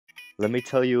let me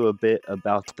tell you a bit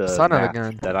about the Son of a map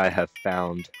gun. that I have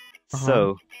found. Uh-huh.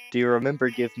 So, do you remember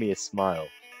Give Me a Smile?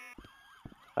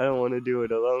 I don't want to do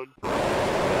it alone.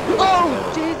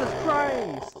 Oh, Jesus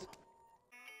Christ!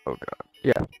 Oh god.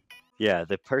 Yeah. Yeah,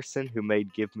 the person who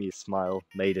made Give Me a Smile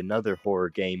made another horror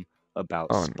game about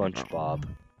Oh, SpongeBob. no.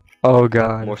 Oh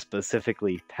god. More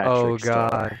specifically, Patrick Oh Star.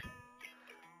 god.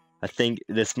 I think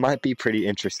this might be pretty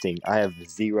interesting. I have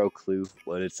zero clue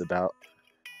what it's about.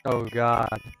 Oh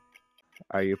god.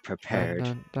 Are you prepared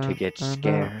Dun, to dun, get dun, dun.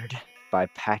 scared by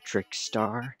Patrick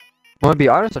Star? Want to be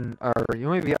honest or you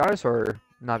want to be honest or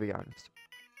not be honest?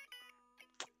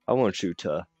 I want you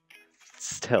to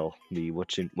tell me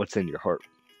what's in your heart.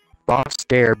 Bro, I'm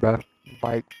scared, bro.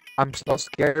 Like, I'm so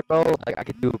scared, bro. Like, I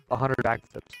could do 100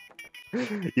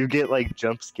 backflips. You get like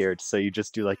jump scared, so you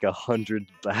just do like 100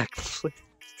 backflips.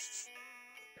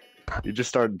 You just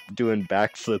start doing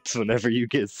backflips whenever you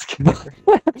get scared.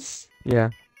 Yeah.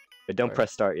 But don't Right.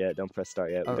 press start yet. Don't press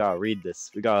start yet. We Oh. gotta read this.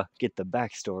 We gotta get the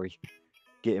backstory.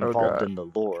 Get Oh, involved God. in the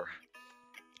lore.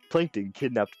 Plankton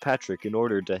kidnapped Patrick in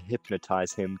order to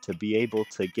hypnotize him to be able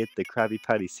to get the Krabby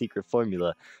Patty secret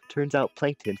formula. Turns out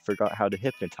Plankton forgot how to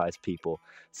hypnotize people,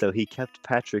 so he kept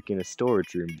Patrick in a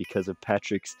storage room because of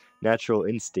Patrick's natural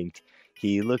instinct.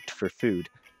 He looked for food.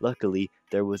 Luckily,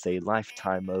 there was a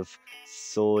lifetime of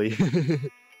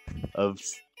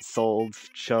sold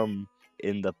chum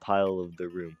in the pile of the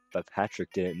room, but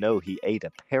Patrick didn't know he ate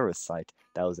a parasite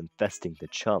that was infesting the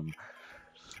chum.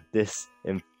 This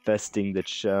infesting the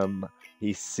chum,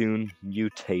 he soon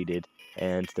mutated,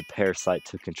 and the parasite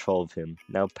took control of him.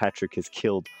 Now Patrick has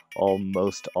killed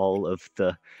almost all of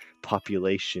the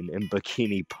population in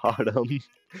Bikini Bottom.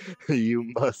 You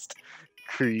must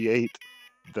create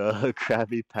the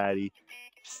Krabby Patty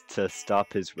to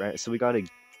stop his rant. So we gotta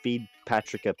feed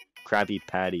Patrick a Krabby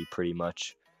Patty, pretty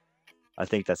much. I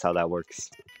think that's how that works.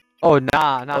 Oh,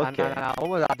 nah. Okay. When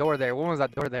was that door there? When was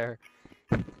that door there?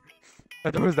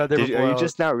 That door was that there Are before. you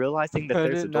just now realizing that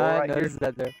there's a door right here?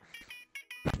 That there.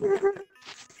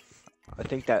 I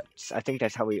think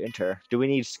that's how we enter. Do we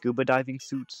need scuba diving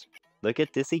suits? Look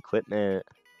at this equipment.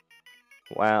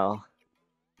 Wow.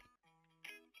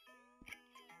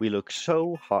 We look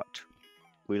so hot.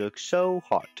 We look so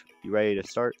hot. You ready to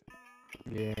start?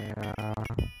 Yeah.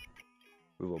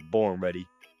 We were born ready.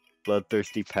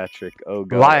 Bloodthirsty Patrick. Oh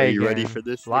god, Lie are you ready again. for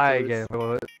this? Lie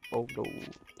Nicholas? again. Oh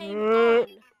no.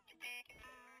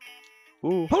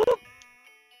 Ooh.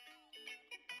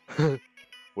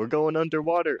 We're going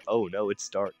underwater. Oh no, it's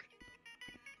dark.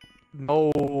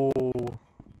 No.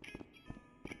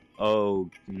 Oh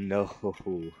no.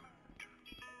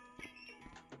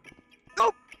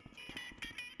 Nope.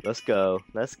 Let's go.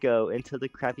 Let's go into the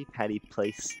Krabby Patty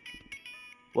place.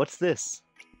 What's this?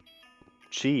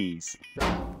 Cheese.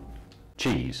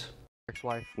 Cheese.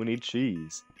 Ex-wife. We need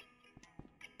cheese.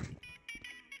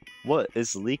 What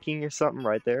is leaking or something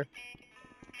right there?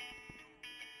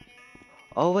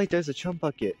 Oh wait, there's a chum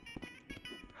bucket.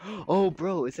 Oh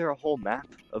bro, is there a whole map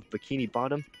of Bikini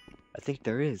Bottom? I think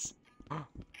there is.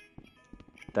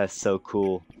 That's so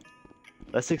cool.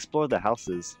 Let's explore the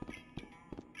houses.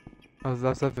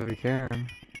 That's if we can.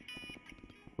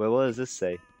 Wait, what does this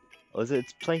say? Oh,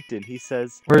 it's Plankton. He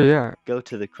says, Where you at? go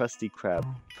to the Krusty Krab.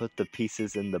 Oh. Put the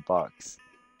pieces in the box.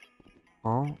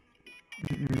 Oh.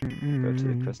 Go to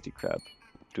the Krusty Krab.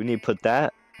 Do we need to put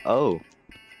that? Oh.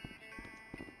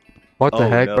 What the Oh,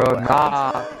 heck, no, bro? what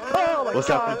Nah. Oh my What's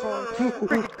god, happening? bro.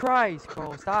 Freaking Christ,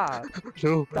 bro. Stop.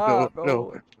 No, Stop, no,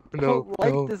 bro. no, Don't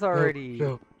like no, this already.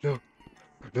 No,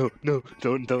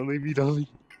 don't leave me, don't leave.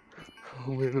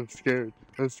 Oh man, I'm scared.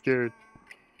 I'm scared.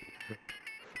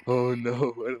 Oh no,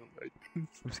 I don't like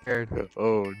this. I'm scared.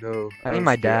 Oh no. I need I'm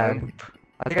my scared. dad.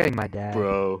 I think I need my dad.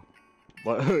 Bro,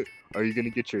 what? Are you gonna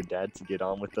get your dad to get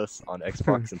on with us on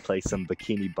Xbox and play some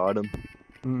Bikini Bottom?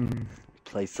 Mm.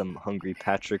 Play some Hungry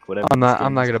Patrick, whatever. I'm this not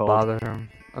game is gonna called. bother him.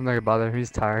 I'm not gonna bother him. He's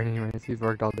tired anyways. He's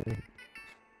worked all day.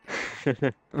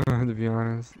 To be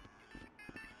honest.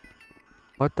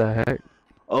 What the heck?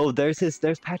 Oh, there's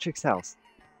Patrick's house.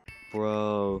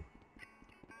 Bro.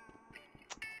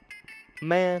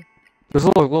 Man. There's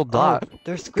a little dot. Oh,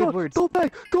 there's Go Squidwards.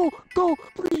 back! Go!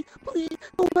 Please!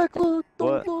 Go back! Look!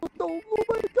 What? No! Oh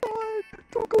my god!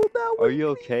 Don't go that way! Are you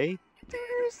okay? Dude,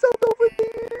 there's something over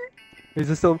there! Is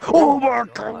this still? Oh my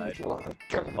god!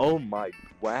 Oh my,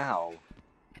 wow.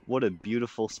 What a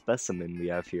beautiful specimen we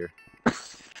have here.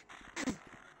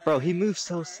 Bro, he moves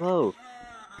so slow.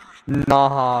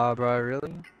 Nah, bro,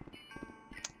 really?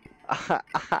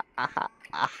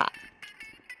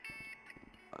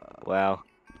 Wow.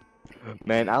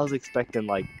 Man, I was expecting,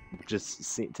 like, to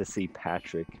see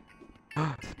Patrick.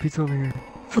 Pizza over here.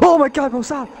 Oh my god, bro,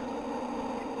 stop!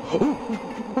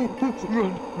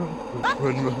 Run,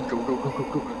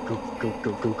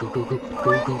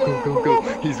 go.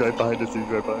 He's right behind us,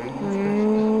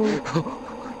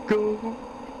 Go.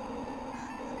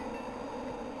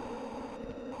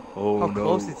 Oh How no.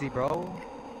 close is he, bro?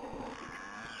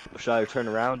 Should I turn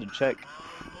around and check?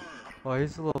 Oh,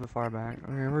 he's a little bit far back.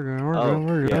 Okay, we're good. We're Oh, good.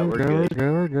 We're good. yeah, We're we're good. good. We're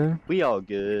good. We're good. We all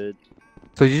good.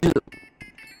 So you just.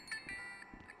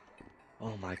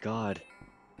 Oh my god.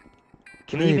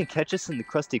 Can he Hey. even catch us in the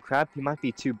Krusty Krab? He might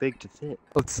be too big to fit.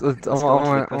 Let's go into the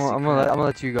Krusty I'm Krab. gonna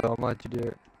let you go. I'm gonna let you do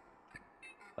it.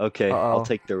 Okay, Uh-oh. I'll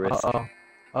take the risk.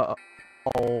 Uh-oh.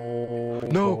 Oh.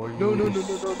 No.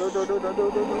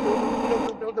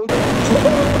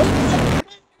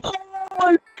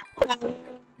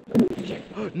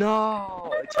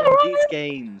 No, it's one of these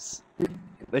games.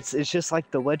 It's just like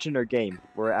the Legender game,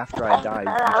 where after I die,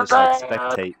 you just like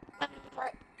spectate.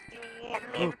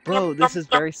 Bro, this is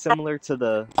very similar to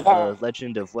the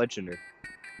Legend of Legender.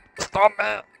 Stop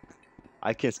it.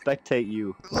 I can spectate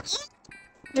you.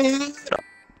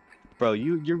 Bro,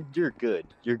 you're good.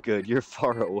 You're good. You're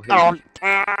far away.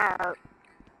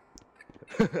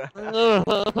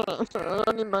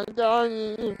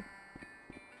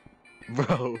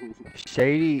 Bro,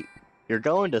 Shady. you're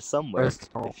going to somewhere Where's-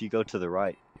 oh. if you go to the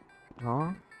right.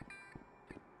 Huh?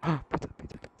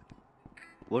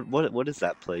 What is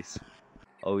that place?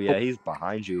 Oh yeah, he's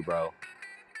behind you, bro.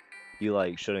 You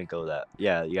like shouldn't go that.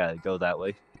 Yeah, you gotta go that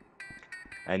way.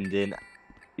 And then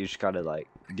you just gotta like.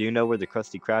 Do you know where the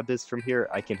Krusty Krab is from here?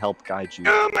 I can help guide you.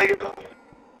 Oh my god.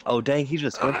 Oh dang, he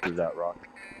just went through that rock.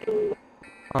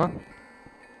 Huh?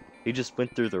 He just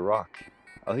went through the rock.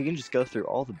 Oh, he can just go through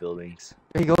all the buildings.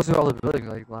 He goes through all the buildings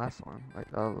like the last one. Like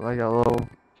a little.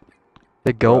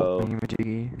 The goat Bro.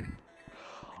 thingy-majiggy.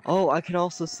 Oh, I can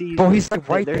also see. Oh, he's like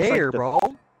right there's, like, there, the- bro.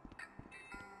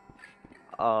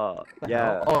 The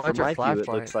Yeah. hell? Oh, From that's your my view, it flashlight.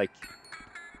 looks like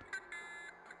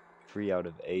 3 out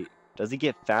of 8. Does he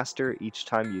get faster each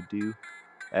time you do?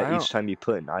 Each time you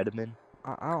put an item in?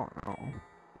 I don't know.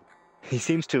 He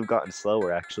seems to have gotten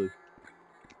slower, actually.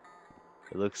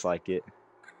 It looks like it.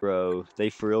 Bro, they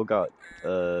for real got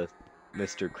Mr.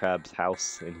 Krabs'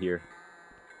 house in here.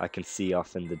 I can see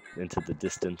off into the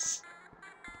distance.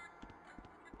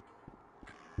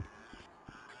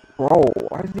 Bro,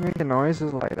 why is he making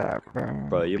noises like that, bro?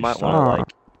 Bro, you might want to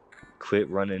like quit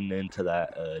running into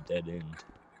that dead end.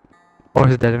 Oh,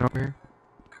 is it dead end over here?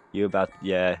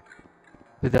 Yeah.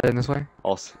 Is it dead end this way?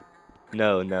 Also,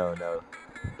 no,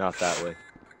 not that way.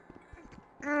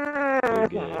 You're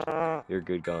good. You're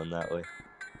good going that way.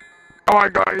 Oh my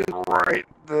god, he's right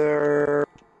there.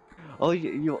 Oh,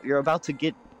 you're about to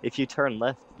get. If you turn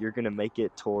left, you're gonna make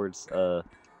it towards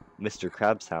Mr.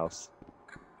 Krabs' house.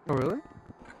 Oh really?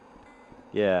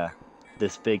 Yeah,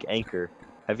 this big anchor.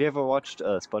 Have you ever watched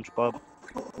SpongeBob?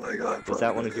 Oh my god. Was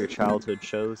that one of your childhood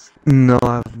shows? No,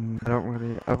 I don't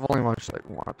really. I've only watched like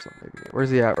one episode maybe. Where's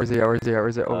he at? Oh,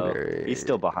 there. He's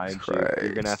still behind you.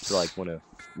 You're gonna have to like want to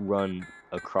run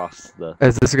across the.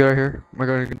 Is this a guy here? Am I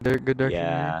going in a good direction?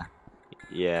 Yeah,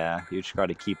 yeah. You just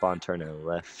gotta keep on turning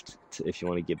left if you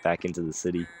want to get back into the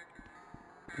city.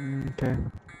 Okay.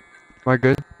 Am I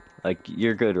good? Like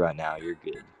you're good right now. You're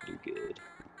good.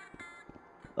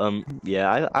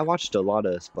 Yeah. I watched a lot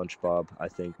of SpongeBob. I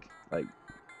think like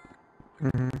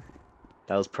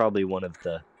that was probably one of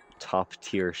the top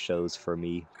tier shows for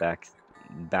me back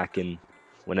in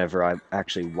whenever I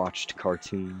actually watched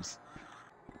cartoons.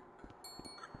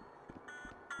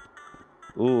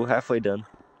 Ooh, halfway done.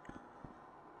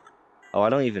 Oh, I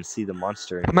don't even see the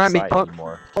monster in Come at me, sight punk.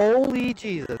 anymore. Holy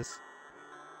Jesus.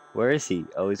 Where is he?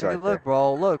 Oh, he's Hey, right there. look,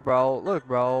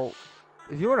 bro.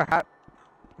 If you wanna have,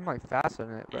 I'm like faster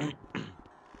than it, bro.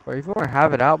 But if you wanna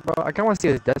have it out, bro, I kinda wanna see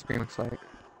what his death screen looks like.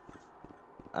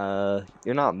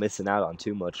 You're not missing out on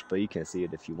too much, but you can see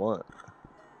it if you want.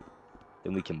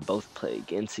 Then we can both play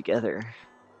again together.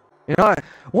 You know what?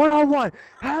 1-on-1.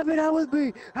 Have it out with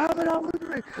me.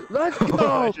 Let's go.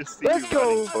 I just see Let's you go.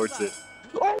 running towards it.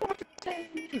 Oh,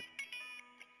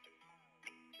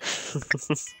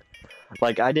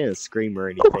 Like I didn't scream or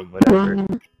anything whenever.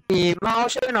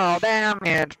 emotional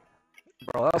damage.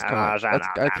 Bro, that was kind of.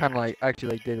 Emotional I kind of like actually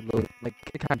like did a little like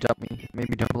it kind of jumped me, made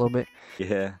me jump a little bit.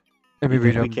 Yeah. And You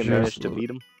maybe think we jump can just manage a to little beat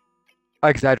bit. him? I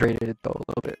exaggerated it though a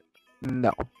little bit.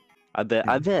 No. I bet.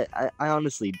 I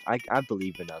honestly, I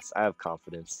believe in us. I have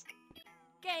confidence.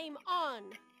 Game on.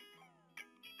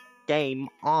 Game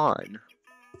on.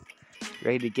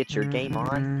 Ready to get your game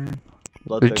on? Did you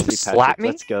Bloodthirsty just Patrick, slap me?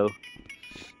 let's go.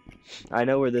 I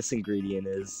know where this ingredient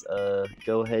is.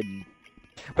 Go ahead and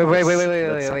Wait. Let's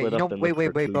You split know, up and look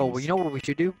for bro. clues. You know what we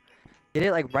should do? Get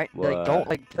it like right, like don't What?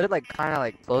 like put it like kind of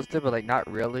like close to, but like not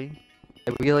really.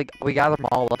 Like we got them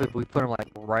all up, and we put them like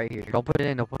right here. Don't put it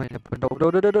in. Don't put it in.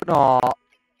 No.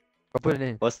 Don't put it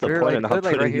in. What's the Put it point like of put not it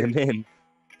like right putting here. them in?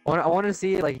 I want to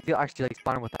see it like if you actually like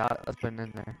spawn it without us putting it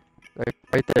in there. Like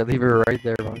right there. Leave it right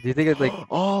there, bro. Do you think it's like?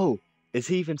 Oh, is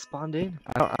he even spawned in?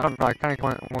 I don't know. I kind of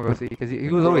want to go see because he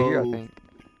was over here, I Bro. think.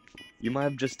 You might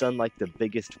have just done like the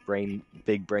biggest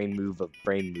big brain move of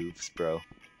brain moves, bro.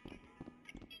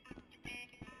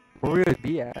 Where would it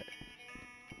be at?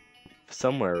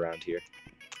 Somewhere around here.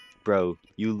 Bro,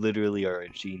 you literally are a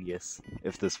genius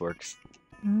if this works.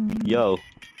 Yo,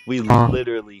 we Huh.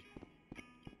 literally,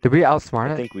 Did we outsmart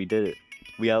I it? think we did it.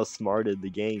 We outsmarted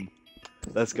the game.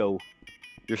 Let's go.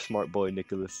 You're a smart boy,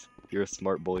 Nicholas. You're a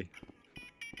smart boy.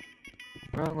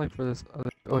 I don't like for this other.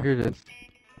 Oh, here it is.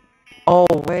 Oh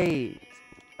wait.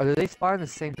 Oh, do they spawn in the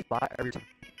same spot every time?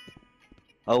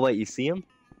 Oh wait, you see him?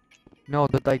 No,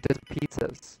 like the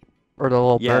pizzas or the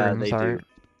little Yeah, burgers. I'm they sorry. do.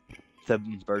 The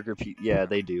burger yeah,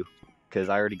 they do. Cause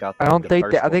I already got I don't the think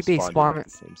first I think one they spawned in spawn at it.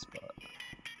 the same spot.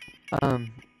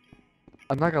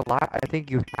 I'm not gonna lie. I think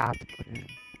you have to put it in.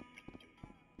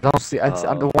 Don't see. I'm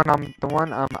the Oh. one. The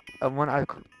one I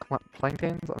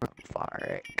plankton's on the far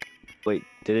right. Wait,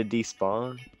 did it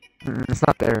despawn? It's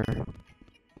not there.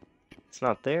 It's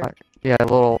not there. Yeah, a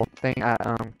little thing at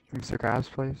Mr. Crab's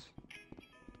place.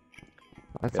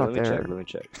 That's Yeah, not let me there. check. Let me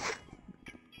check.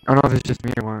 I don't know if it's just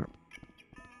me or what.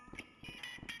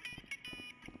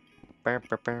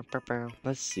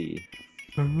 Let's see.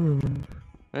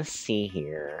 Let's see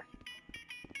here.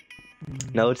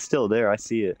 No, it's still there. I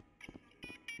see it.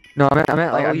 No, I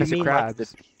meant like Oh, at you Mr. mean like Krabs.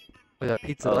 the? The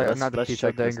pizza, Oh, like not the let's pizza,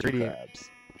 check the Mr. ingredient Krabs.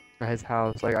 at his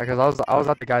house. Like, cause I was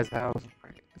at the guy's house.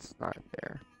 It's not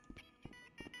there.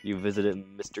 You visited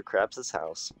Mr. Krabs'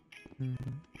 house.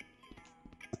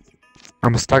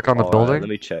 I'm stuck on the Alright, building. let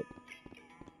me check.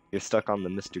 You're stuck on the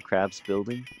Mr. Krabs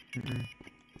building?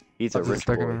 He's a I'm just rich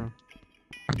stuck boy. in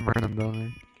a random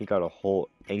building. He got a whole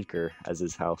anchor as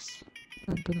his house.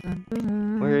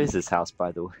 Where is his house,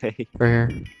 by the way? Right here.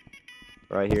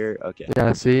 Right here? Okay.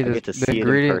 Yeah, see, I the, get to the see it in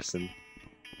ingredient, person.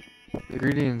 the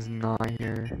ingredient's not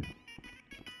here.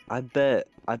 I bet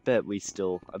we're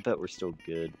still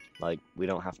good. Like, we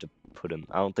don't have to put him.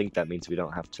 I don't think that means we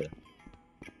don't have to.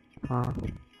 Huh.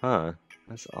 Huh.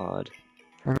 That's odd.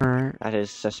 Alright. That is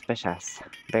suspicious.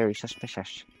 Very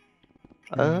suspicious.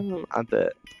 Mm. I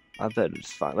bet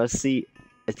it's fine. Let's see.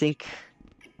 I think.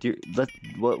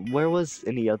 Where was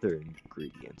any other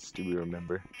ingredients? Do we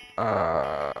remember?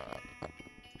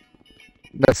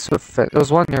 That's a fence. There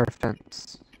was one near a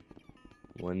fence.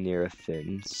 One near a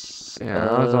fence. Yeah, I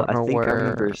don't know I think I where.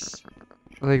 remember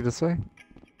Like this way?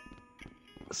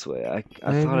 this way. I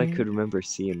thought I Maybe. could remember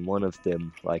seeing one of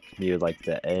them like near like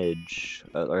the edge,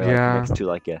 or like Yeah. next to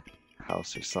like a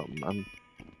house or something.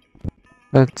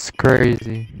 That's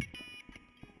crazy.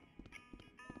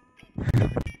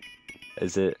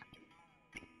 Is it?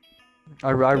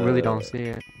 I really Uh, don't see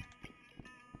it.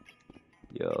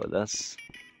 Yo, that's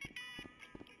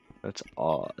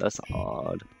odd. That's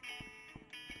odd.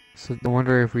 So I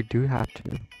wonder if we do have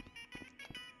to.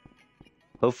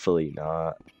 Hopefully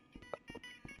not.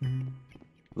 Mm.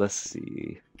 Let's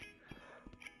see.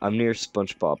 I'm near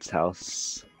SpongeBob's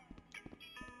house.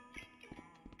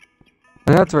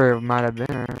 And that's where it might have been.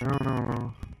 I don't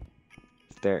know.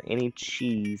 Is there any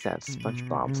cheese at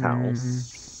SpongeBob's Mm-hmm.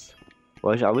 house?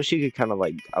 Well, I wish you could kind of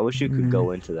like. I wish you could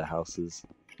go into the houses.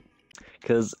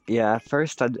 Cause yeah, at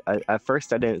first I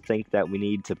didn't think that we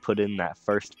need to put in that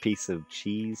first piece of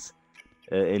cheese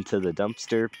into the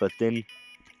dumpster, but then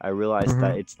I realized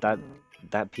that it's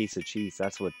that piece of cheese.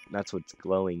 That's what's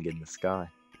glowing in the sky.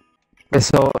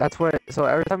 So that's what. So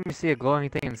every time we see a glowing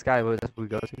thing in the sky, that's what we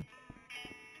go to.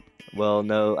 Well,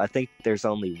 no, I think there's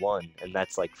only one, and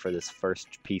that's like for this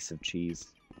first piece of cheese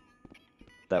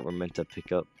that we're meant to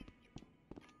pick up.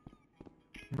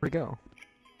 Where'd he go?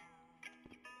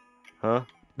 Huh?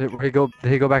 Did he go?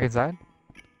 Did he go back inside?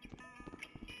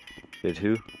 Did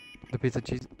who? The piece of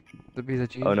cheese. The piece of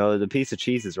cheese. Oh no, the piece of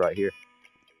cheese is right here.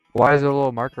 Why is there a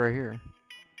little mark right here?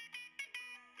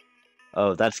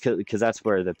 Oh, that's because that's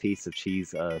where the piece of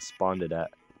cheese spawned it at.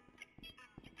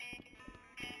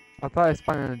 I thought I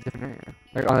spawned in a different area,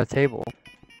 like on a table.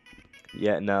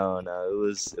 Yeah, no,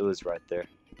 it was right there.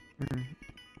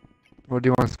 What do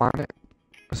you want to spawn it?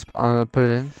 Put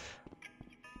it in.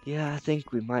 Yeah, I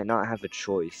think we might not have a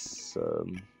choice.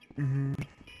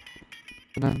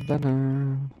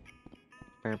 Dun-dun-dun.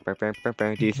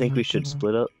 Do you think we should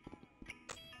split up?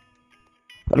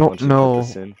 I don't Once we put know.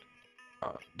 this in?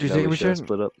 Do you No, think we should?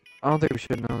 split up? I don't think we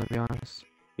should know, to be honest.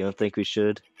 You don't think we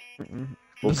should?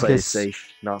 We'll Just play case-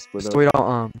 safe, not split So up. we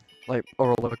don't like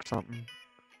overlook something.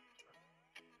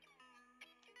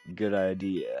 Good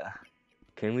idea.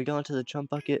 Can we go into the chum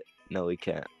bucket? No, we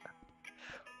can't.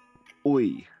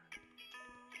 Oi.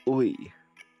 Oi.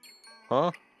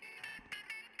 Huh?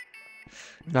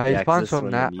 No, he Yeah, 'cause spawns this is from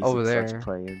when that the music over starts there.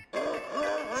 playing.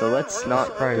 So let's not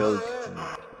go. Christ.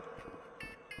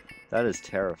 That is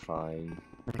terrifying.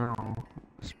 No,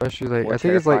 especially like More I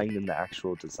think it's like terrifying than the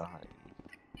actual design.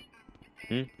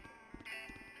 I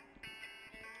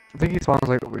think he spawns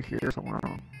like over here somewhere. I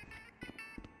don't know.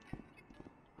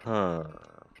 Huh.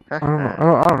 I don't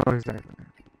know. I don't know exactly.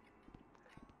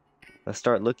 Let's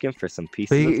start looking for some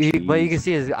pieces But of cheese. but you can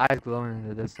see his eyes glowing in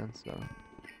the distance, so.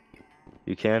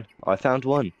 You can? Oh, I found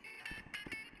one.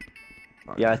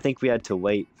 Yeah, I think we had to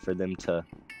wait for them to,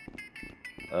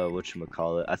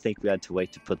 whatchamacallit. I think we had to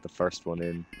wait to put the first one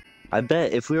in. I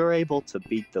bet if we were able to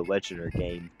beat the Legender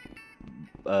game,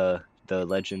 the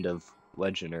Legend of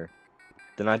Legender,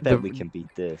 then I bet we can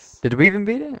beat this. Did we even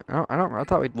beat it? I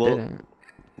thought we Well, didn't.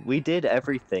 We did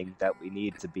everything that we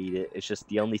need to beat it. It's just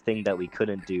the only thing that we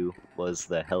couldn't do was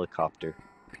the helicopter.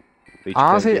 We couldn't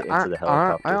Honestly, get into the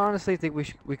helicopter. I honestly think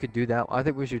we could do that. I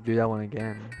think we should do that one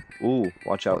again. Ooh,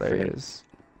 watch Oh, out there for he him. is.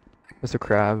 Mr.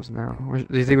 Krabs now.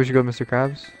 Do you think we should go Mr.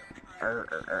 Krabs?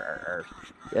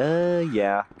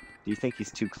 Yeah. Do you think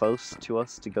he's too close to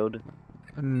us to go to?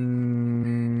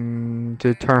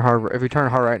 To turn hard. If we turn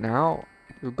hard right now,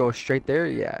 we'll go straight there.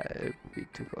 Yeah, it'd be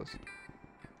too close.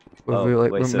 But Oh, if we,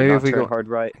 like, wait, so maybe not if we turn go, hard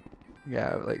right?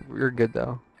 yeah, like we're good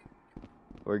though.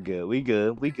 We're good. We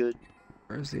good. We good.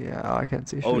 Where's the? Oh, I can't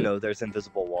see. Oh shit. no, there's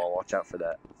invisible wall. Watch out for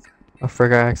that. I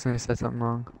forgot. I accidentally said something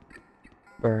wrong.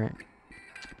 Alright.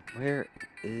 Where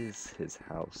is his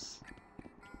house?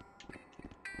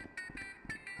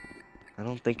 I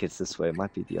don't think it's this way. It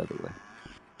might be the other way.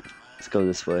 Let's go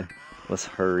this way. Let's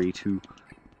hurry to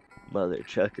Mother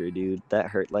Chucker, dude. That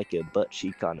hurt like a butt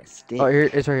cheek on a stick. Oh, here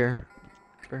it's right here.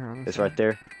 On this It's side. right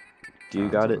there. Do you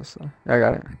It's got on it? this side. Yeah, I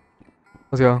got it.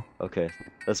 Let's go. Okay.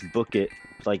 Let's book it.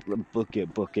 Like, book it.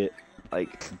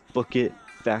 Like, book it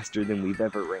faster than we've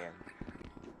ever ran.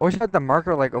 Or you had the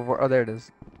marker like over. Oh, there it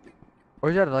is. Or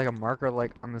you had like a marker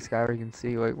like on the sky where you can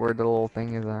see like where the little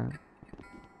thing is at.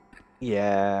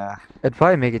 Yeah. It'd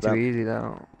probably make it too That- easy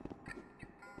though.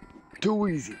 Too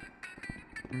easy.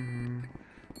 Alright,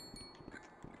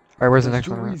 where's the next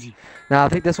one? At? Nah, I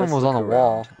think this one Let's was on the look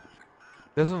wall. around.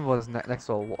 This one was next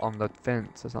to on the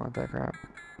fence or something like that crap.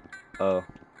 Oh.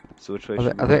 So which way I,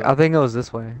 should thi- I we think go? I think it was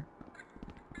this way.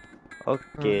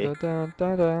 Okay.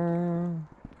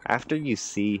 After you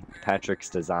see Patrick's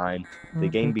design, the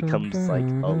game becomes like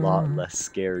a lot less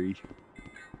scary.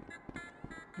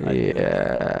 I think.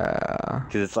 Yeah.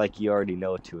 Because it's like you already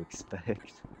know what to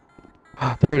expect.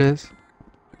 There it is.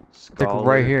 It's like Scholar,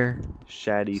 right here.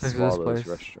 Shady It's next to this Swallows place.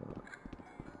 restaurant.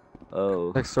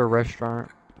 Oh, Next to a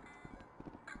restaurant.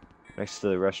 next to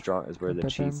the restaurant is where the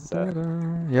cheese is at.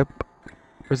 Yep.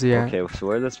 Where's he at? Okay, so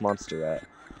where this monster at?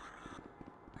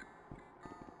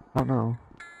 I don't know.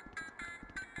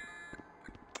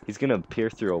 He's gonna peer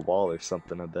through a wall or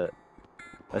something, I bet.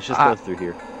 Let's just go through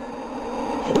here.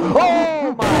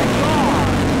 Oh my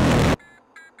god!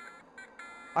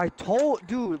 I told,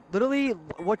 dude, literally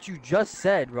what you just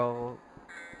said, bro.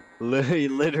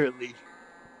 Literally.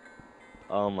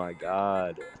 Oh my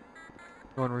god.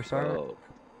 You want to restart? Oh.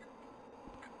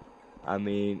 I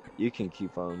mean, you can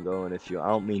keep on going if you. I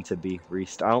don't mean to be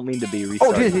I don't mean to be Oh,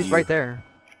 restarting. dude, he's you. right there.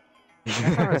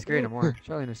 That's not really scary anymore. It's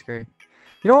really not scary.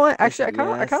 You know what? Actually, I kind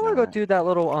of it's want to go not. do that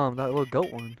little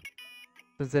goat one.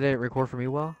 Since they didn't record for me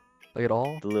well, like at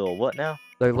all. The little what now?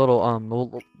 Like you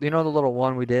know the little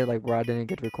one we did, like where I didn't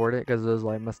get to record it because it was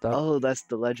like messed up. Oh, that's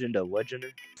the Legend of Legender.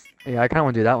 Yeah, I kind of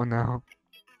want to do that one now.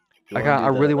 You I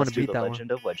wanna do really the- wanna let's do beat the that one.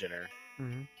 Legend of Legender.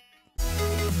 Mhm.